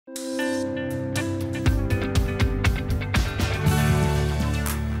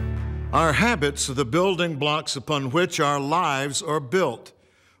Our habits are the building blocks upon which our lives are built.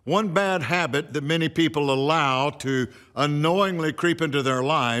 One bad habit that many people allow to unknowingly creep into their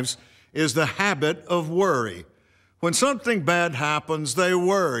lives is the habit of worry. When something bad happens, they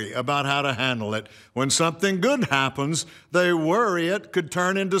worry about how to handle it. When something good happens, they worry it could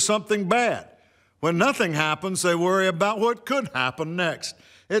turn into something bad. When nothing happens, they worry about what could happen next.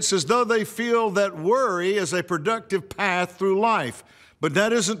 It's as though they feel that worry is a productive path through life. But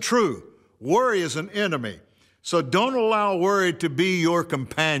that isn't true. Worry is an enemy. So don't allow worry to be your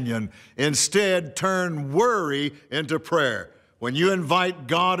companion. Instead, turn worry into prayer. When you invite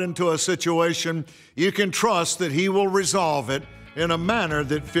God into a situation, you can trust that He will resolve it in a manner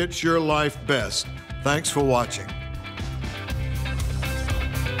that fits your life best. Thanks for watching.